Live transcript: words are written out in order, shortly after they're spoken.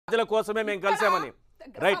ప్రజల కోసమే మేము కలిసామని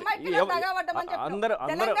రైట్ అందరూ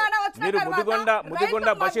మీరు ముదిగొండ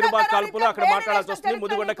బషీర్బాగ్ కాల్పులు అక్కడ మాట్లాడాల్సి వస్తుంది,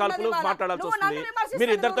 ముదిగొండ కాల్పులు మాట్లాడాల్సి వస్తుంది.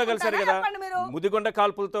 మీరు ఇద్దరితో కలిసారు కదా, ముదిగొండ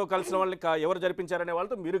కాల్పులతో కలిసిన వాళ్ళని ఎవరు జరిపించారనే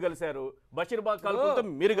వాళ్ళతో మీరు కలిశారు, బషీర్బాగ్ కాల్పులతో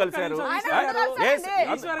మీరు కలిశారు,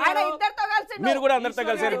 మీరు కూడా అందరితో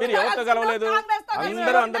కలిశారు. మీరు ఎవరితో కలవలేదు,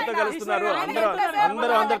 అందరితో కలుస్తున్నారు,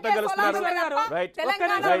 అందరూ అందరితో కలుస్తున్నారు. రైట్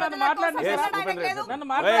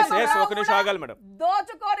ఒక నిమిషం ఆగాలి మేడం.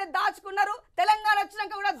 దోచుకొని దాచుకున్నారు, తెలంగాణ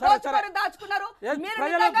వచ్చినాక కూడా దోచుకొని దాచుకున్నారు.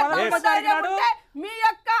 మీ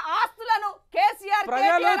యొక్క ఆస్తులను కేసీఆర్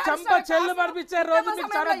ప్రజలు చంప చెల్లు మర్పించే రోజు మీకు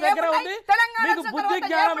చాలా దగ్గర ఉంది. మీకు బుద్ధి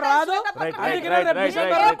జ్ఞానం రాదు.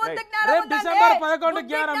 రేపు డిసెంబర్ 11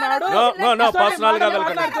 జ్ఞానం నాడు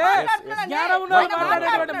జ్ఞానం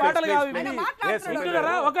మాట్లాడేటువంటి మాటలు కావు.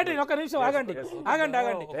 ఒక నిమిషం ఆగండి ఆగండి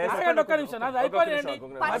ఆగండి ఆగండి ఒక్క నిమిషం, నాది అయిపోయింది.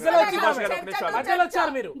 మధ్యలో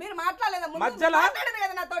వచ్చారు మీరు, మధ్యలో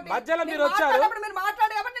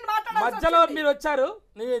మీరు వచ్చారు,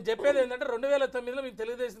 నేను చెప్పేది ఏంటంటే 2009లో మేము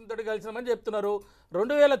తెలుగుదేశంతో కలిసినామని చెప్తున్నారు.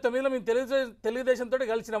 2009లో మేము తెలుగుదేశంతో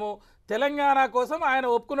కలిసినాము. తెలంగాణ కోసం ఆయన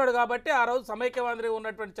ఒప్పుకున్నాడు కాబట్టి ఆ రోజు సమైక్యవాది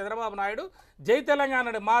ఉన్నటువంటి చంద్రబాబు నాయుడు జై తెలంగాణ,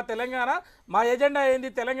 మా తెలంగాణ మా ఎజెండా ఏంది,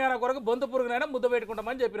 తెలంగాణ కొరకు బొంత పురుగునైనా ముద్ద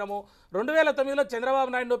పెట్టుకుంటామని చెప్పినాము. 2009లో చంద్రబాబు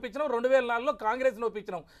నాయుడు ఒప్పించినాం, 2004లో కాంగ్రెస్ని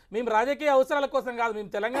ఒప్పించినాం. మేము రాజకీయ అవసరాల కోసం కాదు,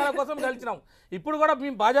 మేము తెలంగాణ కోసం కలిసినాం. ఇప్పుడు కూడా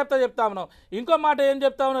మేము బాధ్యత చెప్తా ఉన్నాం. ఇంకో మాట ఏం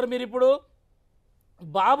చెప్తా ఉన్నారు మీరు ఇప్పుడు,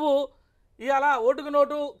 బాబు ఇవాళ ఓటుకు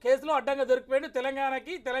నోటు కేసులో అడ్డంగా దొరికిపోయాడు. తెలంగాణ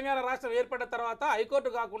రాష్ట్రం ఏర్పడిన తర్వాత హైకోర్టు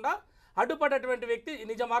కాకుండా అడ్డుపడ్డటువంటి వ్యక్తి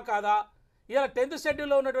నిజమా కాదా? ఇలా 10th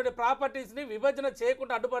షెడ్యూల్లో ఉన్నటువంటి ప్రాపర్టీస్ని విభజన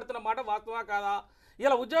చేయకుండా అడ్డుపడుతున్న మాట వాస్తవమా కాదా?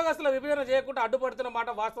 ఇలా ఉద్యోగస్తుల విభజన చేయకుండా అడ్డుపడుతున్న మాట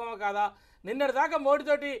వాస్తవమా కాదా? నిన్నటి దాకా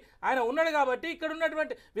మోడీతోటి ఆయన ఉన్నాడు కాబట్టి ఇక్కడ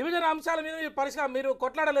ఉన్నటువంటి విభజన అంశాల మీద మీరు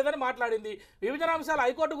కొట్లాడలేదని మాట్లాడింది. విభజన అంశాలు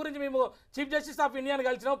హైకోర్టు గురించి మేము చీఫ్ జస్టిస్ ఆఫ్ ఇండియాని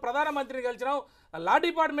కలిసినాం, ప్రధానమంత్రిని కలిసినాం, లా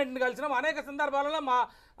డిపార్ట్మెంట్ని కలిసినాం. అనేక సందర్భాలలో మా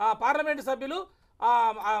పార్లమెంటు సభ్యులు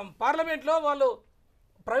పార్లమెంట్లో వాళ్ళు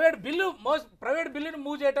ప్రైవేట్ బిల్లును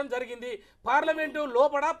మూవ్ చేయడం జరిగింది. పార్లమెంటు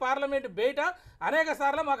లోపల పార్లమెంటు బయట అనేక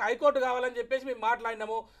సార్లు మాకు హైకోర్టు కావాలని చెప్పేసి మేము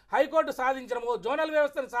మాట్లాడినాము, హైకోర్టు సాధించినాము, జోనల్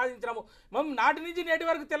వ్యవస్థను సాధించినాము. మేము నాటి నుంచి నేటి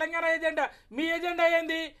వరకు తెలంగాణ ఎజెండా, మీ ఎజెండా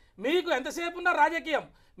ఏంది? మీకు ఎంతసేపు ఉన్న రాజకీయం.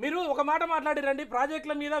 మీరు ఒక మాట మాట్లాడిరండి,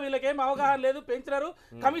 ప్రాజెక్టుల మీద వీళ్ళకేం అవగాహన లేదు, పెంచినారు,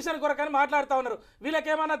 కమిషన్ కొరకని మాట్లాడుతూ ఉన్నారు.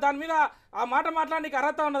 వీళ్ళకేమన్నా దాని మీద ఆ మాట మాట్లాడడానికి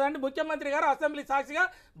అర్హత ఉన్నదండి? ముఖ్యమంత్రి గారు అసెంబ్లీ సాక్షిగా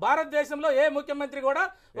భారతదేశంలో ఏ ముఖ్యమంత్రి కూడా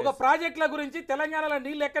ఒక ప్రాజెక్టుల గురించి తెలంగాణలో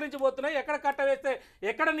నీళ్ళు ఎక్కడి నుంచి పోతున్నాయి, ఎక్కడ కట్ట వేస్తే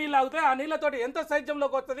ఎక్కడ నీళ్ళు ఆగుతాయి, ఆ నీళ్ళతోటి ఎంత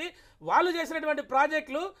సేద్యంలోకి వస్తుంది, వాళ్ళు చేసినటువంటి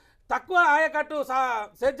ప్రాజెక్టులు తక్కువ ఆయకట్టు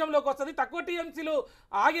సేద్యంలోకి వస్తుంది, తక్కువ టీఎంసీలు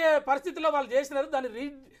ఆగే పరిస్థితిలో వాళ్ళు చేసినారు.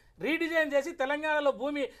 దాన్ని రీడిజైన్ చేసి తెలంగాణలో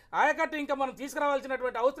భూమి ఆయకట్టు ఇంకా మనం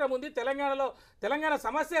తీసుకురావాల్సినటువంటి అవసరం ఉంది. తెలంగాణ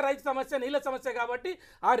సమస్య రైతు సమస్య, నీళ్ళ సమస్య కాబట్టి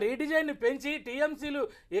ఆ రీడిజైన్ని పెంచి టీఎంసీలు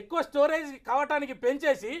ఎక్కువ స్టోరేజ్ కావటానికి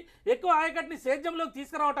పెంచేసి ఎక్కువ ఆయకట్టుని సేద్యంలోకి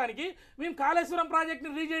తీసుకురావడానికి మేము కాళేశ్వరం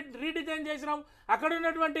ప్రాజెక్టుని రీడిజైన్ చేసినాం. అక్కడ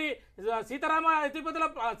ఉన్నటువంటి తిరుపతిలో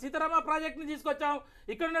సీతారామ ప్రాజెక్టుని తీసుకొచ్చాం.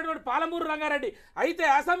 ఇక్కడ ఉన్నటువంటి పాలమూరు రంగారెడ్డి. అయితే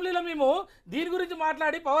అసెంబ్లీలో మేము దీని గురించి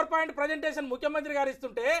మాట్లాడి పవర్ పాయింట్ ప్రజెంటేషన్ ముఖ్యమంత్రి గారు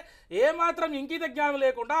ఇస్తుంటే ఏమాత్రం ఇంకిత జ్ఞానం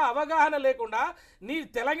లేకుండా, అవగాహన లేకుండా, నీ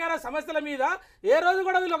తెలంగాణ సమస్యల మీద ఏ రోజు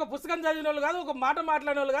కూడా వీళ్ళు ఒక పుస్తకం చదివిన వాళ్ళు కాదు, ఒక మాట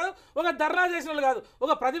మాట్లాడిన వాళ్ళు కాదు, ఒక ధర్నా చేసిన వాళ్ళు కాదు.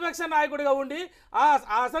 ఒక ప్రతిపక్ష నాయకుడిగా ఉండి ఆ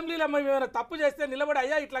అసెంబ్లీలో మేము ఏమైనా తప్పు చేస్తే నిలబడి,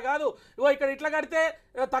 అయ్యా ఇట్లా కాదు, ఇక్కడ ఇట్లా కడితే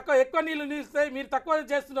ఎక్కువ నీళ్లు నిలుస్తాయి, మీరు తక్కువ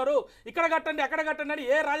చేస్తున్నారు, ఇక్కడ కట్టండి అక్కడ కట్టండి అని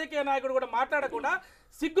ఏ రాజకీయ నాయకుడు కూడా మాట్లాడకుండా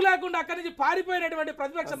సిగ్గు లేకుండా అక్కడి నుంచి పారిపోయినటువంటి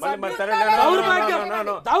ప్రతిపక్ష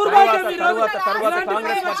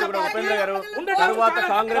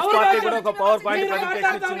కాంగ్రెస్ పార్టీ కూడా ఒక పవర్ పాయింట్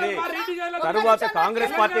ప్రజెంటేషన్ ఇచ్చింది. తరువాత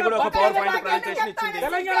కాంగ్రెస్ పార్టీ కూడా ఒక పవర్ పాయింట్ ప్రజెంటేషన్ ఇచ్చింది.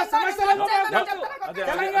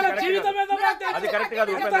 అది కరెక్ట్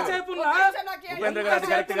కాదు ఉపేంద్ర గారు, అది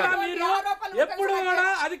కరెక్ట్ కాదు. ఎప్పుడు కూడా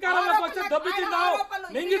అధికారంలోకి వచ్చి దొబ్బి తిందాము,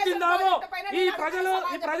 మింగి తిందాము. ఈ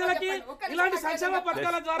ప్రజలకి ఇలాంటి సంక్షేమ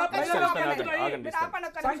పథకాల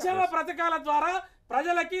ద్వారా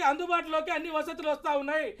ప్రజలకి అందుబాటులోకి అన్ని వసతులు వస్తూ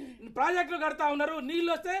ఉన్నాయి, ప్రాజెక్టులు కడతా ఉన్నారు.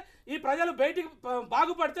 నీళ్ళు వస్తే ఈ ప్రజలు బయటికి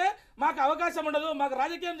బాగుపడితే మాకు అవకాశం ఉండదు, మాకు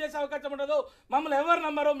రాజకీయం చేసే అవకాశం ఉండదు, మమ్మల్ని ఎవరు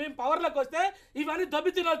నమ్మరు. మేము పవర్లోకి వస్తే ఇవన్నీ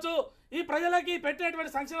దొబ్బి తినొచ్చు. ఈ ప్రజలకి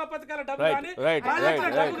పెట్టేటువంటి సంక్షేమ పథకాల డబ్బు కానీ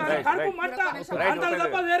కడుపు మంట అంత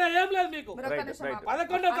తప్ప వేరే ఏం లేదు. మీకు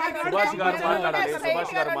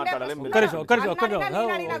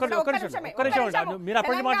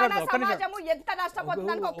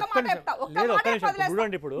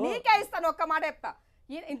 11వ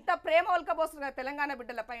ఇంత ప్రేమ ఒలకబోస్తున్నారు తెలంగాణ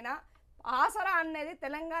బిడ్డల పైన. ఆసరా అనేది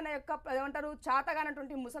తెలంగాణ యొక్క ఏమంటారు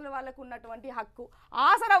చాతగానటువంటి ముసలి వాళ్ళకు ఉన్నటువంటి హక్కు.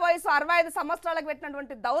 ఆసరా వయసు 65 సంవత్సరాలకు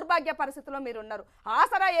పెట్టినటువంటి దౌర్భాగ్య పరిస్థితిలో మీరు ఉన్నారు.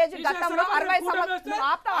 ఆసరా ఏజ్ గతంలో 60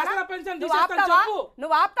 సంవత్సరాలు.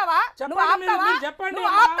 నువ్వు ఆపుతావా?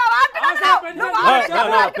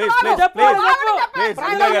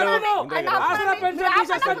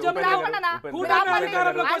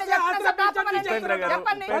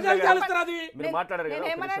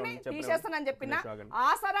 తీసేస్తానని చెప్పిన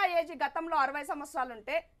ఆసరా ఏజ్ గతంలో 60 సంవత్సరాలు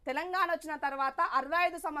ఉంటే తెలంగాణ వచ్చిన తర్వాత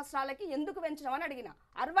 65 సంవత్సరాలకి ఎందుకు పెంచినావు అని అడిగిన.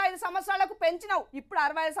 65 సంవత్సరాలకు పెంచినావు, ఇప్పుడు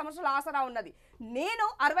 65 సంవత్సరాలు ఆసరా ఉన్నది. నేను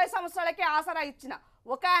 60 సంవత్సరాలకే ఆసరా ఇచ్చిన.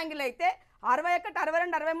 ఒక యాంగిల్ అయితే 61, 62,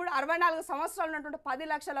 63, 64 సంవత్సరాలు ఉన్నటువంటి 10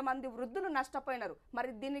 లక్షల మంది వృద్ధులు నష్టపోయినారు. మరి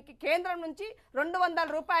దీనికి కేంద్రం నుంచి 200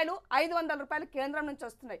 రూపాయలు 500 రూపాయలు కేంద్రం నుంచి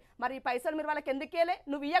వస్తున్నాయి. మరి ఈ పైసలు మీరు వాళ్ళకి ఎందుకేలే?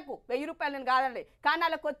 నువ్వు ఇయ్యకు, 1000 రూపాయలు నేను కాదండి, కానీ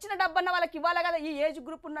వాళ్ళకి వచ్చిన డబ్బన్న వాళ్ళకి ఇవ్వాలి కదా, ఈ ఏజ్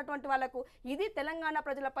గ్రూప్ ఉన్నటువంటి వాళ్ళకు. ఇది తెలంగాణ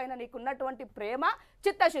ప్రజలపైన నీకున్నటువంటి ప్రేమ,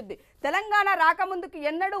 చిత్తశుద్ధి. తెలంగాణ రాకముందుకు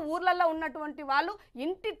ఎన్నడూ ఊర్లలో ఉన్నటువంటి వాళ్ళు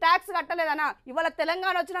ఇంటి ట్యాక్స్ కట్టలేదనా? ఇవాళ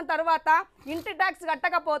తెలంగాణ వచ్చిన తర్వాత ఇంటి ట్యాక్స్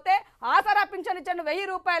కట్టకపోతే ఆసరా పింఛన్ ఇచ్చిన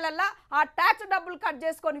 1000 రూపాయలల్లా ఆ ట్యాక్స్ డబ్బులు కట్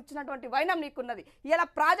చేసుకొని ఇచ్చినటువంటి వైనం నీకున్నది. ఇలా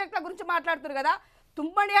ప్రాజెక్టుల గురించి మాట్లాడుతున్నారు కదా,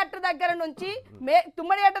 తుమ్మడిహట్ట దగ్గర నుంచి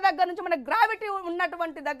మన గ్రావిటీ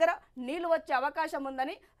ఉన్నటువంటి దగ్గర నీళ్లు వచ్చే అవకాశం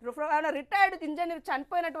ఉందని రిటైర్డ్ ఇంజనీర్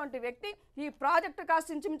చనిపోయినటువంటి వ్యక్తి ఈ ప్రాజెక్టు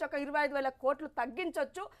కాస్ట్ ఇంచుమించు ఒక 25,000 కోట్లు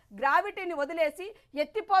తగ్గించవచ్చు, గ్రావిటీని వదిలేసి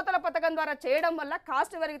ఎత్తిపోతల పథకం ద్వారా చేయడం వల్ల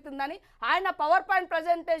కాస్ట్ పెరుగుతుందని ఆయన పవర్ పాయింట్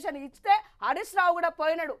ప్రజెంటేషన్ ఇస్తే హరీష్ రావు కూడా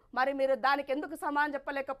పోయినాడు. మరి మీరు దానికి ఎందుకు సమాధానం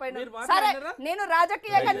చెప్పలేకపోయినారు? సరే, నేను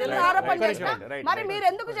రాజకీయంగా ఆరోపణ చేసిన, మరి మీరు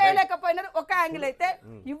ఎందుకు చేయలేకపోయినారు? ఒక యాంగిల్ అయితే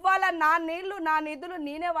ఇవాళ నా నీళ్లు నా నిధులు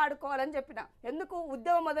నేనే వాడుకోవాలని చెప్పిన. ఎందుకు?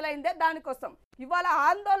 ఉద్యమం మొదలైందే దానికోసం. ఇవాళ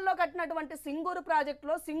ఆందోళనలో కట్టినటువంటి సింగూరు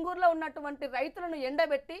ప్రాజెక్టులో సింగూరులో ఉన్నటువంటి రైతులను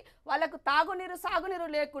ఎండబెట్టి వాళ్ళకు తాగునీరు సాగునీరు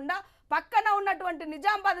లేకుండా పక్కన ఉన్నటువంటి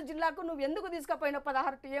నిజామాబాద్ జిల్లాకు నువ్వు ఎందుకు తీసుకుపోయినావు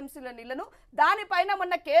 16 టీఎంసీల నీళ్లను? దానిపైన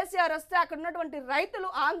మొన్న కేసీఆర్ వస్తే అక్కడ ఉన్నటువంటి రైతులు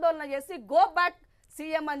ఆందోళన చేసి గో బ్యాక్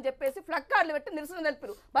సీఎం అని చెప్పేసి ఫ్లక్కార్లు పెట్టి నిరసన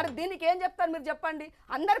తెలిపారు. మరి దీనికి ఏం చెప్తారు మీరు చెప్పండి?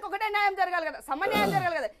 అందరికి ఒకటే న్యాయం జరగాలి కదా, సమన్యాయం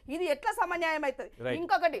జరగాలి కదా, ఇది ఎట్లా సమన్యాయం అవుతుంది?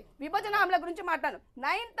 ఇంకొకటి విభజన హామీల గురించి మాట్లాడు.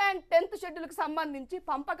 9th and 10th షెడ్యూల్కి సంబంధించి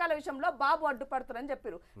పంపకాల విషయంలో బాబు అడ్డుపడుతారని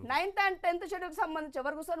చెప్పారు. 9th and 10th షెడ్యూల్కి సంబంధించి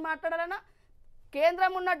ఎవరు కూర్చొని మాట్లాడాలన్నా?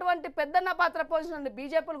 కేంద్రం ఉన్నటువంటి పెద్దన్న పాత్ర పోషణ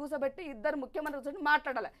బీజేపీలు కూర్చోబెట్టి ఇద్దరు ముఖ్యమంత్రి కూర్చొని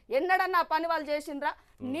మాట్లాడాలి. ఎన్నడన్నా పని వాళ్ళు చేసిండ్రా?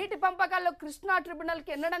 నీటి పంపకాల్లో కృష్ణా ట్రిబ్యునల్కి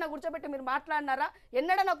ఎన్నడన్నా కూర్చోబెట్టి మీరు మాట్లాడినారా?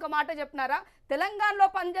 ఎన్నడన్నా ఒక మాట చెప్పినారా? తెలంగాణలో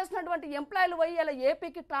పనిచేసినటువంటి ఎంప్లాయీలు పోయి ఇలా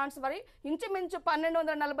ఏపీకి ట్రాన్స్ఫర్ అయ్యి ఇంచుమించు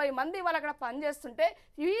 1240 మంది వాళ్ళు అక్కడ పనిచేస్తుంటే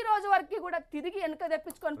ఈ రోజు వరకు కూడా తిరిగి వెనుక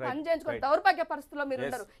తెప్పించుకొని పని చేయించుకొని దౌర్భాగ్య పరిస్థితుల్లో మీరు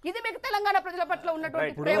ఉన్నారు. ఇది మీకు తెలంగాణ ప్రజల పట్ల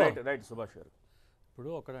ఉన్నటువంటి ప్రేమ. ఇప్పుడు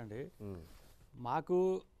ఒకటండి, మాకు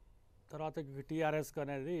తర్వాత టీఆర్ఎస్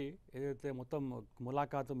అనేది ఏదైతే మొత్తం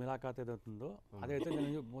మిలాఖాత్ ఏదైతే ఉందో అదైతే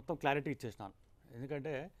నేను మొత్తం క్లారిటీ ఇచ్చేసినాను.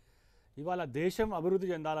 ఎందుకంటే ఇవాళ దేశం అభివృద్ధి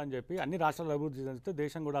చెందాలని చెప్పి, అన్ని రాష్ట్రాలు అభివృద్ధి చెందితే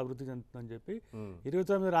దేశం కూడా అభివృద్ధి చెందుతుందని చెప్పి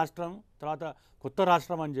 29 రాష్ట్రం తర్వాత కొత్త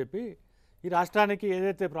రాష్ట్రం అని చెప్పి ఈ రాష్ట్రానికి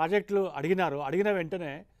ఏదైతే ప్రాజెక్టులు అడిగిన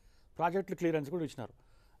వెంటనే ప్రాజెక్టులు క్లియరెన్స్ కూడా ఇచ్చినారు.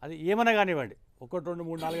 అది ఏమైనా కానివ్వండి, 1, 2,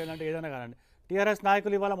 3, 4 ఏంటంటే ఏదైనా కానివ్వండి. టీఆర్ఎస్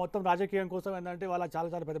నాయకులు ఇవాళ మొత్తం రాజకీయం కోసం ఏంటంటే వాళ్ళ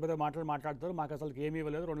చాలా పెద్ద మాట్లాడుతారు. మాకు అసలు ఏమీ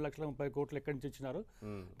ఇవ్వలేదు, 2,30,000 కోట్లు ఎక్కడి నుంచి ఇచ్చినారు,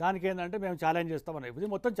 దానికి ఏంటంటే మేము ఛాలెంజ్ చేస్తామని. ఇది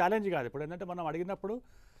మొత్తం ఛాలెంజ్ కాదు. ఇప్పుడు ఏంటంటే మనం అడిగినప్పుడు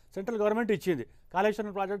సెంట్రల్ గవర్నమెంట్ ఇచ్చింది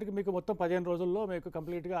కాళేశ్వరం ప్రాజెక్టుకి మీకు మొత్తం 15 రోజుల్లో మీకు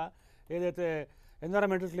కంప్లీట్గా ఏదైతే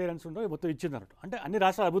ఎన్విరాన్మెంటల్ క్లియరెన్స్ ఉందో మొత్తం ఇచ్చింది అన్నట్టు. అంటే అన్ని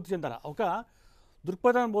రాష్ట్రాలు అభివృద్ధి చెందాలి. ఒక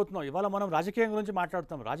దృక్పథం పోతున్నాం. ఇవాళ మనం రాజకీయం గురించి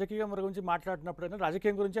మాట్లాడుతాం. రాజకీయం గురించి మాట్లాడినప్పుడు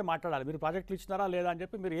రాజకీయం గురించే మాట్లాడాలి. మీరు ప్రాజెక్టులు ఇచ్చినారా లేదా అని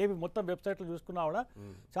చెప్పి మీరు ఏవి మొత్తం వెబ్సైట్లు చూసుకున్నా కూడా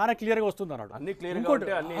చాలా క్లియర్గా వస్తుంది అన్నట్టు.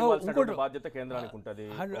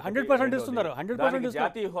 100% ఇస్తున్నారు. 100%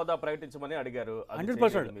 జాతీయ హోదా ప్రకటించమని అడిగారు.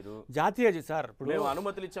 100% జాతీయ సార్. ఇప్పుడు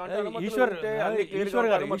అనుమతులు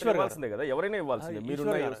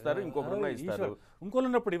ఇంకోళ్ళు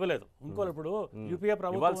ఉన్నప్పుడు ఇవ్వలేదు. ఇంకోళ్ళు ఇప్పుడు యూపీఏ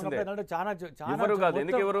ప్రభుత్వం చాలా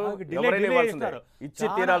ఇచ్చి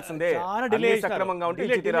తీరాల్సిందే, సక్రమంగా ఉంటే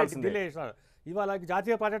ఇచ్చి తీరాల్సిందే. ఇవాళ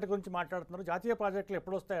జాతీయ ప్రాజెక్టు గురించి మాట్లాడుతున్నారు. జాతీయ ప్రాజెక్టులు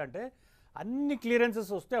ఎప్పుడు వస్తాయంటే అన్ని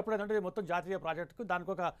క్లియరెన్సెస్ వస్తే అప్పుడు ఏంటంటే మొత్తం జాతీయ ప్రాజెక్టుకు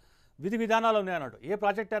దానికి ఒక విధి విధానాలు ఉన్నాయన్నట్టు. ఏ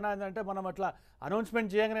ప్రాజెక్ట్ అయినా ఏంటంటే మనం అట్లా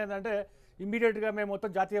అనౌన్స్మెంట్ చేయగానే ఏంటంటే ఇమీడియట్గా మేము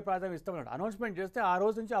మొత్తం జాతీయ ప్రాధాన్యం ఇస్తామన్నట్టు. అనౌన్స్మెంట్ చేస్తే ఆ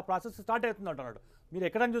రోజు నుంచి ఆ ప్రాసెస్ స్టార్ట్ అవుతుంది అన్నట్టు. మీరు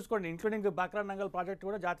ఎక్కడైనా చూసుకోండి, ఇంక్లూడింగ్ బాక్రా నంగల్ ప్రాజెక్ట్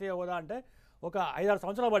కూడా జాతీయ హోదా అంటే ఒక 5-6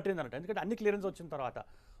 సంవత్సరాలు పట్టింది అన్నట్టు. ఎందుకంటే అన్ని క్లియరెన్స్ వచ్చిన తర్వాత.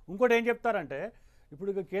 ఇంకోటి ఏం చెప్తారంటే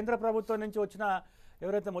ఇప్పుడు కేంద్ర ప్రభుత్వం నుంచి వచ్చిన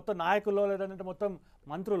ఎవరైతే మొత్తం నాయకుల్లో లేదంటే మొత్తం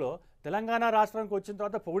మంత్రులు తెలంగాణ రాష్ట్రానికి వచ్చిన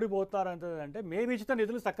తర్వాత పొగిడిపోతారంటే మేము ఇచ్చిన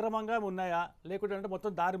నిధులు సక్రమంగా ఉన్నాయా లేకుంటే అంటే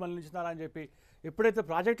మొత్తం దారి మళ్లించినారా అని చెప్పి ఎప్పుడైతే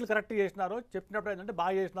ప్రాజెక్టులు కరెక్ట్ చేసినారో చెప్పినప్పుడు ఏంటంటే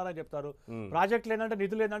బాగా చేసినారని చెప్తారు. ప్రాజెక్టులు ఏంటంటే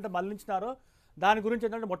నిధులు ఏంటంటే మళ్లించినారో దాని గురించి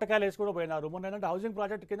ఏంటంటే మొట్టకాయలు వేసి కూడా పోయినారు. మొన్న ఏంటంటే హౌసింగ్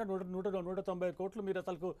ప్రాజెక్ట్ కింద 190 కోట్లు మీరు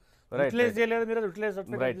అసలు యూటిలైజ్ చేయలేదు, మీరు యూటిలైజ్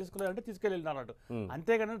సర్టిఫికేట్ తీసుకున్నారంటే తీసుకెళ్ళినారన్నట్టు.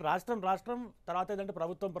 అంతేగాని రాష్ట్రం తర్వాత ఏంటంటే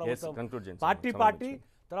ప్రభుత్వం పార్టీ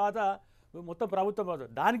తర్వాత మొత్తం ప్రభుత్వం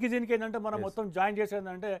దానికి దీనికి ఏంటంటే మనం మొత్తం జాయిన్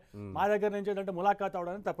చేసేదంటే మా దగ్గర నుంచి ఏంటంటే ములాఖాత్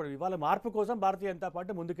అవడానికి తప్పదు. ఇవాళ మార్పు కోసం భారతీయ జనతా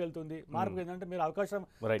పార్టీ ముందుకెళ్తుంది. మార్పు ఏంటంటే మీరు అవకాశం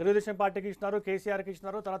తెలుగుదేశం పార్టీకి ఇచ్చినారు, కేసీఆర్కి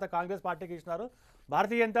ఇచ్చినారు, తర్వాత కాంగ్రెస్ పార్టీకి ఇచ్చినారు,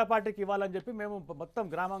 భారతీయ జనతా పార్టీకి ఇవ్వాలని చెప్పి మేము మొత్తం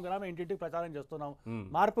గ్రామం ఇంటింటికి ప్రచారం చేస్తున్నాం.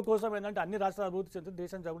 మార్పు కోసం ఏంటంటే అన్ని రాష్ట్రాలు అభివృద్ధి చెందుతుంది,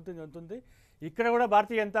 దేశం అభివృద్ధి చెందుతుంది. ఇక్కడ కూడా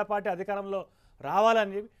భారతీయ జనతా పార్టీ అధికారంలో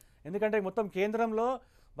రావాలని, ఎందుకంటే మొత్తం కేంద్రంలో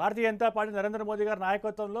భారతీయ జనతా పార్టీ నరేంద్ర మోదీ గారి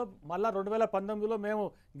నాయకత్వంలో మళ్ళీ 2019లో మేము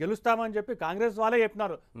గెలుస్తామని చెప్పి కాంగ్రెస్ వాళ్ళే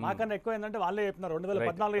చెప్పినారు. మాకన్నా ఎక్కువ ఏంటంటే వాళ్ళే చెప్పినారు.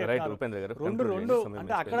 2014 రెండు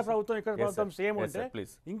అంటే అక్కడ ప్రభుత్వం ఇక్కడ ప్రభుత్వం సేమ్ ఉంటే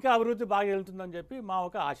ఇంకా అభివృద్ధి బాగా వెళ్తుందని చెప్పి మా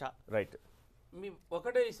ఒక ఆశ. రైట్. మీ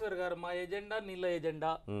ఒకటే ఈశ్వర్ గారు, మా ఎజెండా నీళ్ళ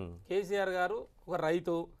ఎజెండా. కేసీఆర్ గారు ఒక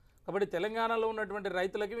రైతు కాబట్టి తెలంగాణలో ఉన్నటువంటి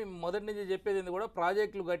రైతులకి మేము మొదటి నుంచి చెప్పేది కూడా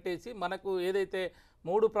ప్రాజెక్టులు కట్టేసి మనకు ఏదైతే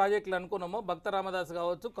 3 ప్రాజెక్టులు అనుకున్నామో భక్త రామదాస్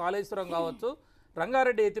కావచ్చు, కాళేశ్వరం కావచ్చు,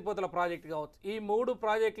 రంగారెడ్డి ఎత్తిపోతల ప్రాజెక్ట్ కావచ్చు, ఈ 3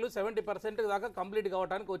 ప్రాజెక్టులు 70% దాకా కంప్లీట్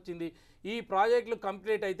కావడానికి వచ్చింది. ఈ ప్రాజెక్టులు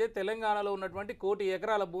కంప్లీట్ అయితే తెలంగాణలో ఉన్నటువంటి 1 కోటి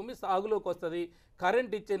ఎకరాల భూమి సాగులోకి వస్తుంది.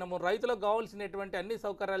 కరెంట్ ఇచ్చినాము, రైతులకు కావాల్సినటువంటి అన్ని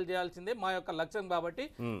సౌకర్యాలు చేయాల్సిందే మా యొక్క లక్ష్యం. కాబట్టి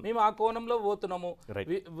మేము ఆ కోణంలో పోతున్నాము.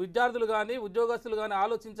 విద్యార్థులు కానీ ఉద్యోగస్తులు కానీ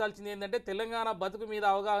ఆలోచించాల్సింది ఏంటంటే తెలంగాణ బతుకు మీద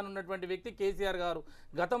అవగాహన ఉన్నటువంటి వ్యక్తి కేసీఆర్ గారు.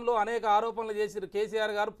 గతంలో అనేక ఆరోపణలు చేసి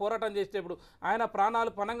కేసీఆర్ గారు పోరాటం చేసేటప్పుడు ఆయన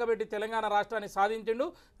ప్రాణాలు పణంగా పెట్టి తెలంగాణ రాష్ట్రాన్ని సాధించిండు.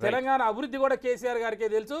 తెలంగాణ అభివృద్ధి కూడా కేసీఆర్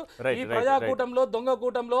గారికే తెలుసు. ఈ ప్రజాకూటంలో, దొంగ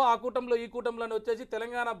కూటంలో, ఆ కూటంలో, ఈ కూటంలో వచ్చేసి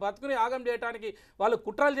తెలంగాణ బతుకుని ఆగం చేయడానికి వాళ్ళు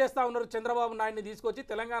కుట్రలు చేస్తా ఉన్నారు. చంద్రబాబు నాయుడిని తీసుకొచ్చి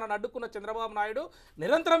తెలంగాణను అడ్డుకున్న చంద్రబాబు నాయుడు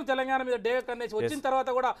నిరంతరం తెలంగాణ మీద డే కన్నేసి వచ్చిన తర్వాత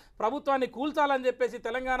కూడా ప్రభుత్వాన్ని కూల్చాలని చెప్పేసి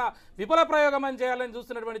తెలంగాణ విఫల ప్రయోగం అని చేయాలని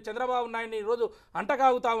చూస్తున్నటువంటి చంద్రబాబు నాయుడిని ఈరోజు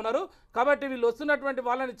అంటకాగుతా ఉన్నారు. కాబట్టి వీళ్ళు వస్తున్నటువంటి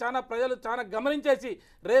వాళ్ళని ప్రజలు చాలా గమనించేసి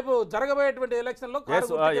రేపు జరగబోయేటువంటి ఎలక్షన్ లో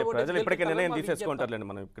ప్రజలు ఇప్పటికే నిర్ణయం తీసేసుకుంటారులేండి,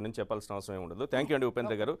 మనం ఇక్కడ నుంచి చెప్పాల్సిన అవసరం ఏమి ఉండదు. థ్యాంక్ యూ అండి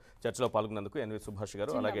ఉపేంద్ర గారు చర్చలో పాల్గొన్నందుకు. ఎన్వి సుభాష్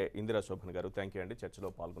గారు అలాగే ఇందిరా శోభన్ గారు థ్యాంక్ యూ అండి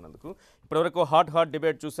చర్చలో పాల్గొన్నందుకు. ఇప్పటివరకు హాట్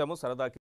డిబేట్ చూసాము. సరదాకి